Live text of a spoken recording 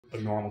a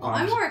normal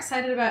conversation. I'm more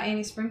excited about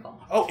Annie Sprinkle.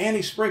 Oh,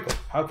 Annie Sprinkle.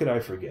 How could I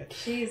forget?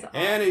 She's awesome.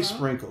 Annie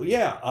Sprinkle.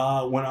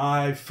 Yeah. When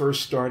I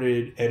first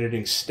started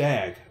editing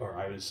Stag, or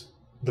I was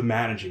the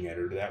managing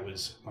editor, that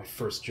was my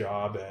first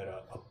job at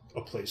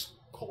a place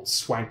called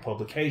Swank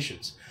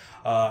Publications.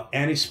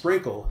 Annie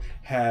Sprinkle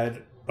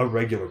had a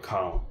regular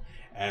column,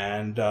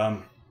 and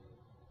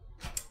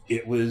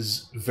it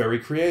was very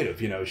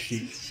creative. You know,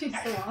 she's so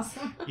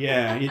awesome.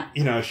 Yeah,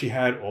 you know, she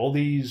had all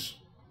these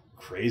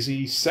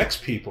crazy sex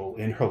people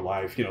in her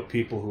life. You know,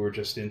 people who were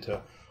just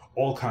into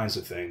all kinds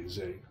of things,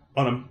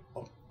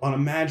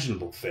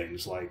 unimaginable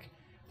things like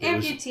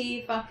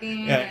amputee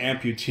fucking. Yeah,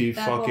 amputee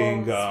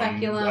fucking.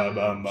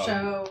 Speculum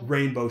show.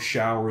 Rainbow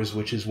showers,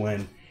 which is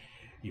when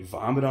you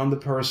vomit on the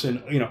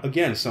person. You know,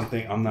 again,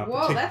 something I'm not.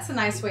 Whoa, that's a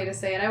nice way to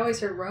say it. I always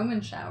heard Roman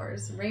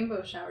showers,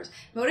 rainbow showers.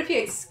 But what if you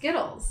ate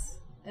Skittles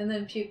and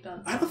then puked on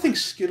someone? I don't think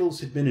Skittles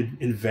had been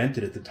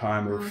invented at the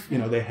time, or if, you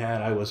know, they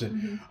had. I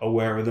wasn't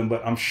aware of them,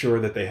 but I'm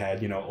sure that they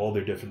had, you know, all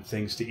their different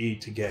things to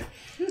eat to get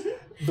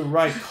the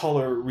right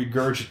color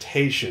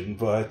regurgitation.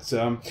 But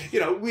you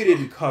know, we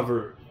didn't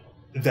cover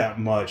that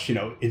much, you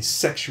know, in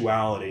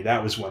sexuality.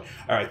 That was when,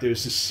 all right,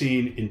 there's this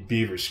scene in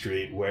Beaver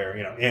Street where,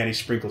 you know, Annie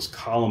Sprinkle's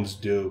columns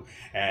due,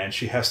 and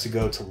she has to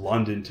go to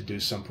London to do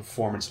some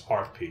performance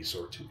art piece,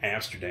 or to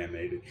Amsterdam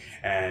maybe,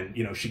 and,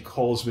 you know, she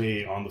calls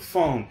me on the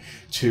phone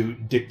to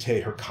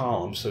dictate her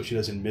column so she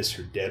doesn't miss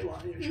her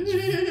deadline. You know,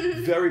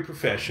 she's very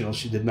professional.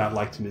 She did not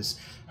like to miss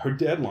her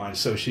deadline,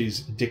 so she's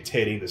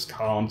dictating this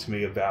column to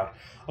me about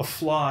a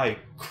fly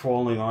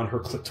crawling on her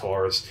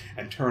clitoris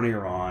and turning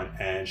her on,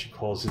 and she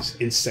calls this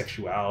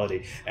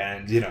insexuality.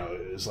 And, you know,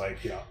 it was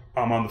like, you know,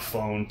 I'm on the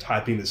phone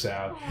typing this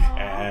out. Aww.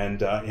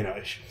 And, you know,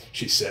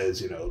 she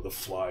says, you know, the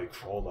fly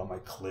crawled on my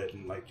clit,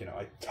 and, like, you know,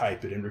 I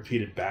type it and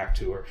repeat it back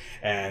to her.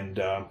 And,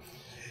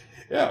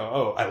 yeah,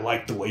 oh, I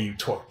like the way you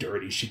talk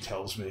dirty, she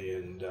tells me.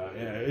 And,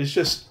 yeah, it's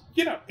just,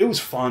 you know, it was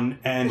fun.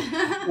 And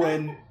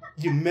when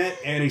you met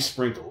Annie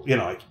Sprinkle, you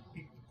know, like,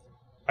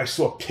 I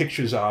saw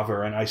pictures of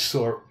her and I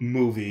saw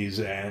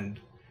movies, and,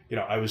 you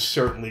know, I was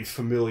certainly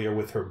familiar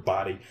with her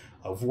body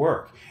of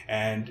work.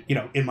 And, you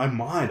know, in my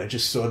mind, I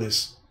just saw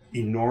this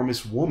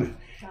enormous woman.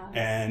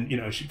 And, you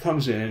know, she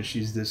comes in and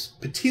she's this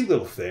petite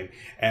little thing,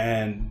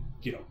 and,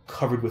 you know,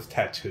 covered with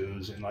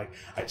tattoos. And, like,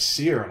 I'd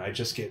see her and I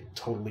just get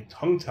totally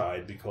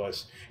tongue-tied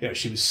because, you know,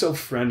 she was so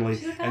friendly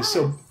and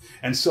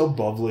so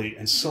bubbly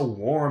and so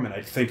warm. And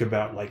I'd think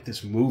about, like,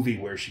 this movie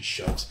where she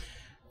shoves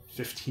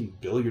 15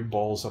 billiard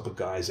balls up a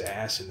guy's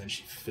ass, and then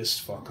she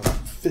fists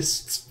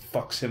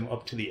fucks him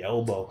up to the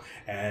elbow,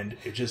 and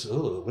it just,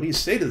 what do you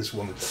say to this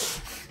woman?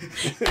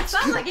 It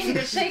sounds like you need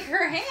to shake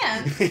her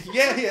hand.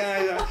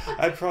 yeah,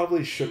 I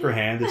probably shook her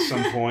hand at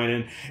some point,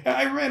 and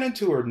I ran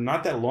into her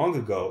not that long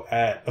ago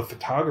at a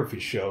photography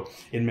show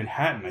in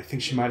Manhattan. I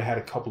think she might have had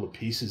a couple of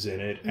pieces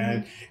in it,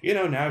 and, you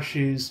know, now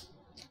she's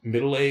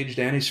middle-aged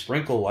Annie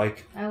Sprinkle,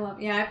 like I love.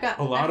 Yeah, I've got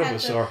a lot of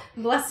us are.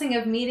 Blessing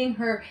of meeting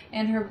her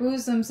and her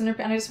bosoms, and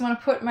I just want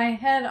to put my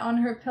head on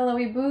her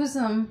pillowy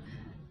bosom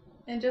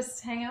and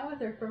just hang out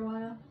with her for a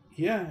while.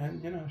 Yeah,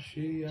 and, you know,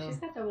 she's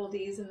got double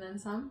D's and then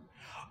some.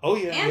 Oh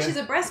yeah, and she's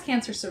a breast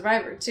cancer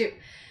survivor too.